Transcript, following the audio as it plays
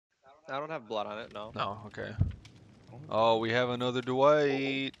I don't have blood on it, no. No, okay. Oh, we have another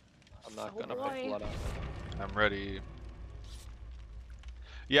Dwight. I'm not Oh gonna put boy. blood on it. I'm ready.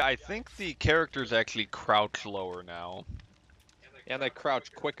 Yeah, I think the characters actually crouch lower now. And they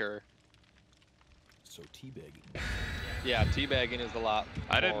crouch quicker. So teabagging. Yeah, teabagging is a lot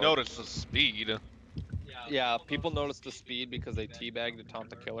I didn't more- notice the speed. Yeah, people noticed the speed because they teabagged to taunt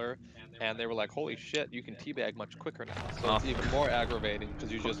the killer, and they were like, "Holy shit, you can teabag much quicker now." So it's Oh. even more aggravating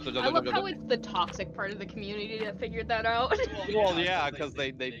because you just. I love how it's the toxic part of the community that figured that out. Well, yeah, because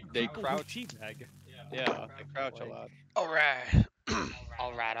they People who crouch. teabag. Yeah, they crouch a lot. All right.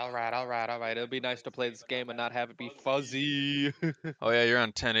 All right. It'll be nice to play this game and not have it be fuzzy. Oh yeah, you're on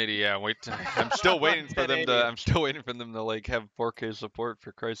 1080. Yeah, wait. I'm still waiting for them to. 1080. I'm still waiting for them to like have 4K support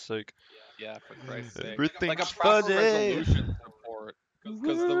for Christ's sake. Yeah, for Christ's sake. Everything's Like a proper fuzzy. resolution support.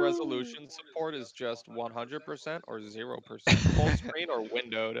 Because the resolution support is just 100% or 0%, full screen or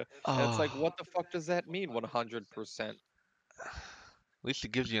windowed. And it's like, Oh. what the fuck does that mean, 100%? At least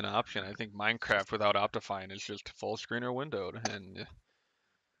it gives you an option. I think Minecraft without optifying is just full screen or windowed, and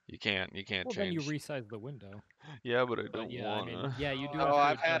you can't Well, change. then you resize the window. Yeah, but I don't But yeah, I wanna. mean, yeah, you do. Oh,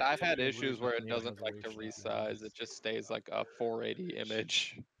 have I've to adjust had the issues where it resolution doesn't like to resolution. resize. It just stays like a 480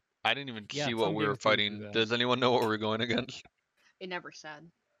 image. I didn't even Yeah, see what some we were games do fighting. that. Does anyone know what we're going against? It never said.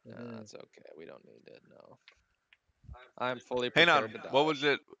 That's okay. We don't need it. No. I'm fully Hang prepared on. to die. What was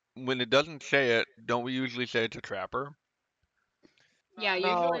it? When it doesn't say it, don't we usually say it's a trapper? Yeah,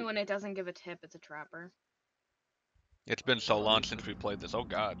 No. usually when it doesn't give a tip, it's a trapper. It's been so long since we played this. Oh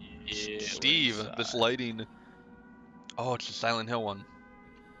God, Yeah, Steve, we're this inside. lighting. Oh, it's the Silent Hill one.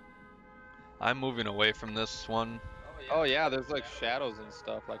 I'm moving away from this one. Oh yeah, there's like shadows and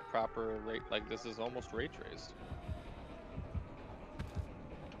stuff, like proper rate. Like this is almost ray traced.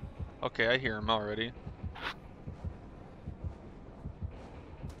 Okay, I hear him already.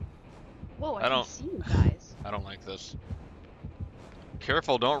 Whoa, I I can don't- see you guys. I don't like this.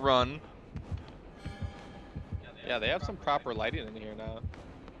 Careful, don't run. Yeah, they have some proper lighting in here now.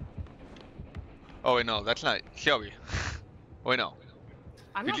 Oh wait, no, that's not Shelby. Wait, no.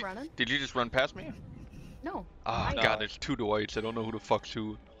 I'm Did not you- running. Did you just run past me? No. Oh I- God, there's two Dwights. I don't know who the fuck's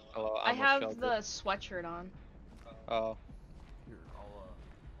who. Hello, I I'm a have shelter. the sweatshirt on. Oh,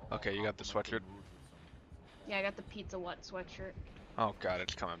 Okay, you got the sweatshirt. Yeah, I got the Pizza What sweatshirt. Oh God,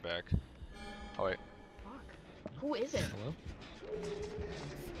 it's coming back. Oh wait, Fuck. Who is it? Hello?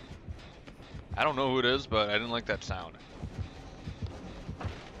 I don't know who it is, but I didn't like that sound.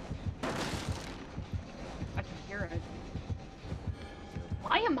 I can hear it.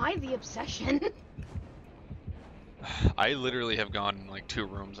 Why am I the obsession? I literally have gone in like 2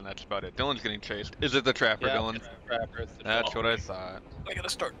 rooms and that's about it. Dylan's getting chased. Is it the trapper, yeah, Dylan? it's the trapper, it's the That's trapper. what I thought. I gotta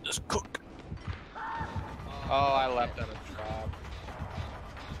start this cook. Oh, I left on a trap.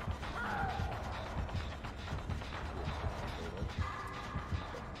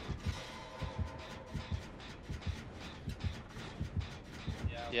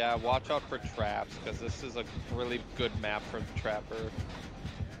 Yeah, watch out for traps, because this is a really good map for the trapper.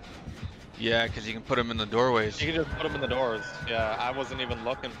 Yeah, because you can put them in the doorways. You can just put them in the doors. Yeah, I wasn't even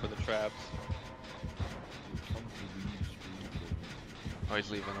looking for the traps. Oh, he's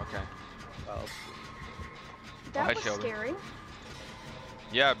leaving. Okay. Oh, That Hi, was Shelby. scary.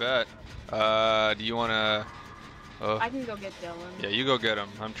 Yeah, I bet. Do you wanna? I can go get Dylan. Yeah, you go get him.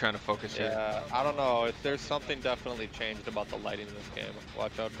 I'm trying to focus here. yeah, I don't know. If there's something definitely changed about the lighting in this game.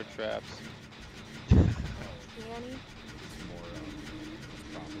 Watch out for traps. Danny?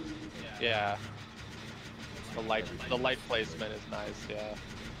 Yeah. The light placement is nice, yeah.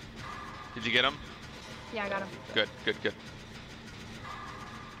 Did you get him? Yeah, I got him. Good, good, good.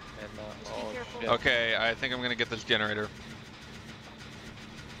 And Just be oh careful. shit. Okay, I think I'm gonna get this generator.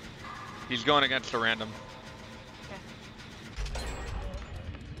 He's going against a random. Okay.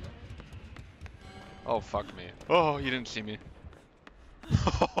 Oh, fuck me. Oh, you didn't see me.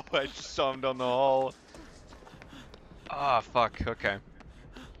 I just saw him down the hall. Ah, fuck. Okay.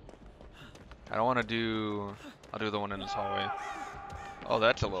 I don't want to do... I'll do the one in this hallway. Oh,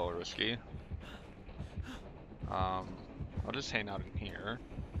 that's a little risky. I'll just hang out in here.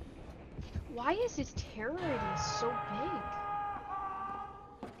 Why is his terror radius so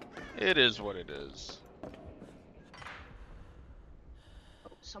big? It is what it is.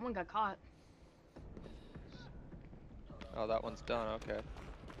 Oh, someone got caught. Oh, that one's done, okay.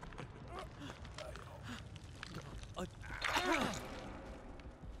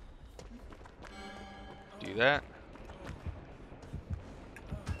 Do that.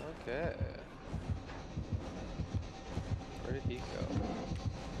 Okay. Where did he go?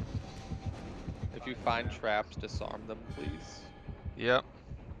 If you find traps, disarm them, please. Yep.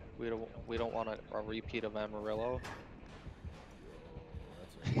 We don't want a repeat of Amarillo.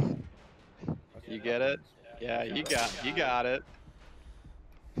 You get it? Yeah, you got it.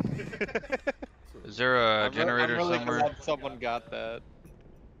 Is there a I'm generator really somewhere? glad someone got that.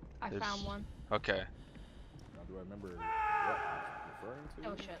 I There's- found one. Okay. Now, do I remember what he's referring to?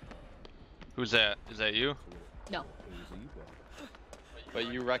 Oh shit. Who's that? Is that you? No. It was Eva. But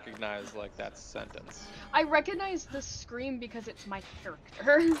you recognize like that sentence. I recognize the scream because it's my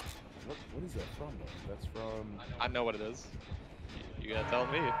character. What is that from though? That's from. I know what it is. You gotta tell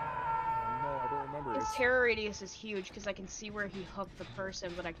me. No, I don't remember. His It's- terror radius is huge because I can see where he hooked the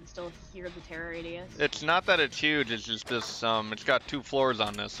person, but I can still hear the terror radius. It's not that it's huge. It's just this. It's got 2 floors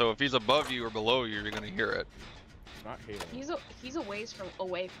on this. So if he's above you or below you, you're gonna hear it. It's not Halo. He's away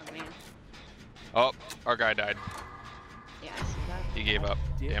from me. Oh, our guy died. Yeah, I see that. He gave up.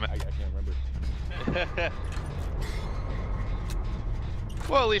 Damn it. I can't remember.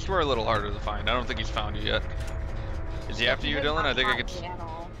 Well, at least we're a little harder to find. I don't think he's found you yet. Is he after you, He did Dylan? not I think I find can. me at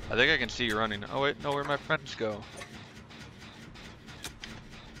all. I think I can see you running. Oh wait, no, where'd my friends go?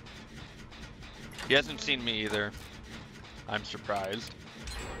 He hasn't seen me either. I'm surprised.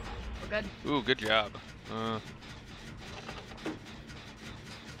 We're good. Ooh, good job.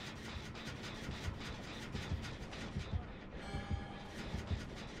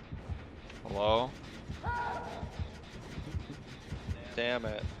 Hello? Damn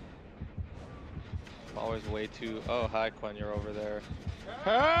it. I'm always way too. Oh, hi, Quinn, you're over there.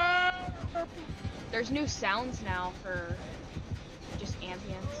 There's new sounds now for just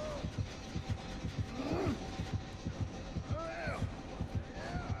ambience.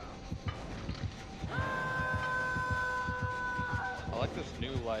 I like this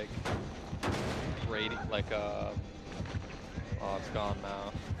new, like, rating, like, oh, it's gone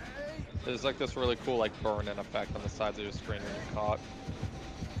now. There's, like, this really cool, like, burn-in effect on the sides of your screen when you're caught.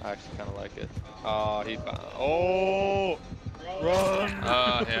 I actually kind of like it. Oh, he found. Oh! Run!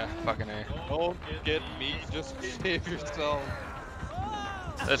 Yeah, fucking A. Don't get me, just save yourself.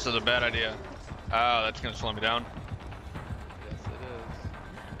 This is a bad idea. Oh, that's gonna slow me down. Yes, it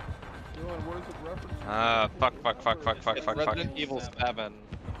is. Dylan, what is it referencing? Fuck. It's Resident Evil 7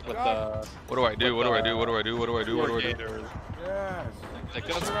 with the What do I do? What do I do? What do I do? What do I do? What do I do? gators. Yes. Like,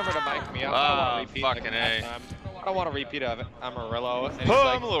 just remember to mic me up. Ah, I don't wanna repeat fucking like A. last time. I don't want to repeat of Amarillo. And he's Oh,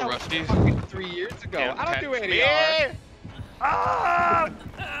 like, I'm a little "That was rusty." fucking 3 years ago. Damn, I don't do catch me. ADR. Ah!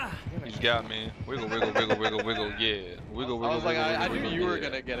 He's got me. Wiggle, wiggle, wiggle, wiggle, wiggle, yeah. Wiggle, wiggle, I was like, wiggle, I wiggle, knew you were yeah.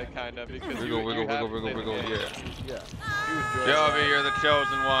 gonna get it kind of because Wiggle, you wiggle, have wiggle, wiggle, played the wiggle, game. yeah. Yeah. You enjoy Joby, that. you're the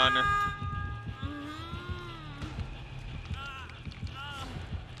chosen one.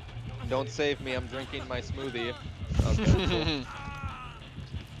 Don't save me. I'm drinking my smoothie. Okay, cool.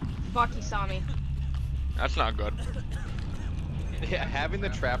 Fuck, he saw me. That's not good. Yeah, having the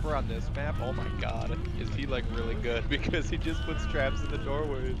trapper on this map, oh my god, is he like really good because he just puts traps in the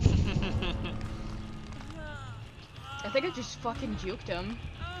doorways. I think I just fucking juked him.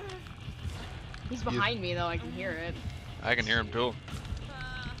 He's behind me though, I can hear it. I can hear him too.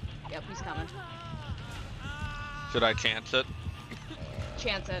 Yep, he's coming. Should I chance it?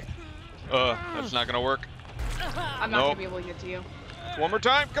 Chance it. That's not gonna work. I'm not Nope. gonna be able to get to you. One more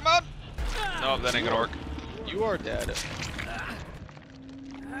time, come on! No, that ain't gonna work. You are dead.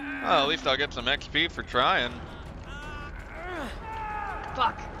 Well, at least I'll get some XP for trying.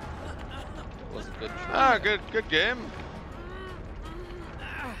 Fuck. Was a good Ah, try. good game.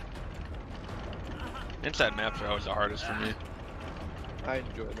 Inside maps are always the hardest for me. I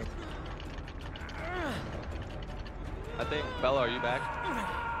enjoyed them. I think, Bella, are you back?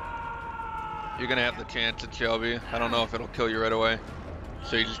 You're gonna have to chance it, Shelby. I don't know if it'll kill you right away.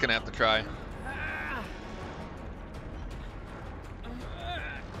 So you're just gonna have to try.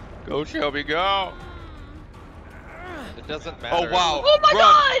 Go, Shelby, go! It doesn't matter. Oh, wow! Oh my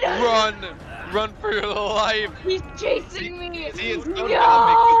Run! Run for your life! He's chasing me! See, it's so No!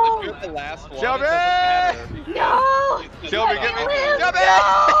 dumb because if you're the last one, Shelby! it doesn't matter. No! Shelby, Let get me! live! Shelby!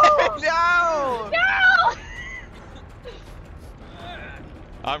 No! No! No!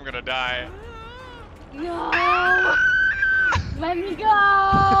 I'm gonna die. No! Let me go!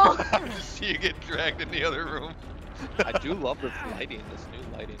 I just see you get dragged in the other room. I do love this lighting, this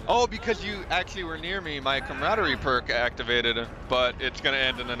new lighting. Oh, because you actually were near me, my camaraderie perk activated, but it's gonna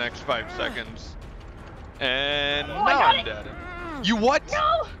end in the next 5 seconds. And Oh, now I got I'm it. dead. You what?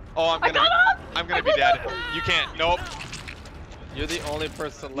 No! Oh, I'm I gonna got up! I'm gonna I be did dead. it. You can't. Nope. You're the only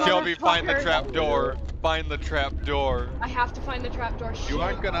person left. Shelby, find the Motherfucker. trap door. Find the trap door. I have to find the trapdoor. You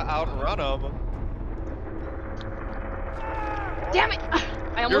aren't gonna outrun him. Damn it!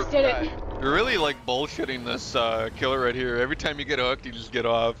 I almost did it. You're really like bullshitting this killer right here. Every time you get hooked, you just get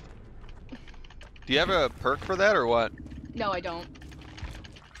off. Do you have a perk for that or what? No, I don't.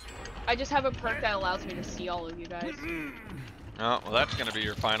 I just have a perk that allows me to see all of you guys. Oh, well that's gonna be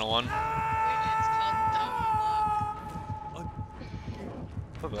your final one. It's called Dumb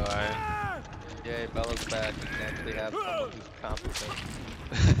Luck. Bye-bye. Yay, Bella's back. We can actually have someone who's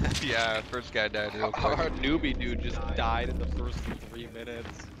competent. Yeah, first guy died real quick. Our newbie dude just died in the first 3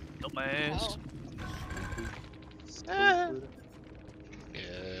 minutes. Hell.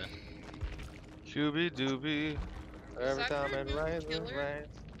 Yeah. Shooby dooby. Every time it Cyber rains, it killer? rains.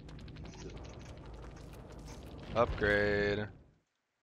 Upgrade.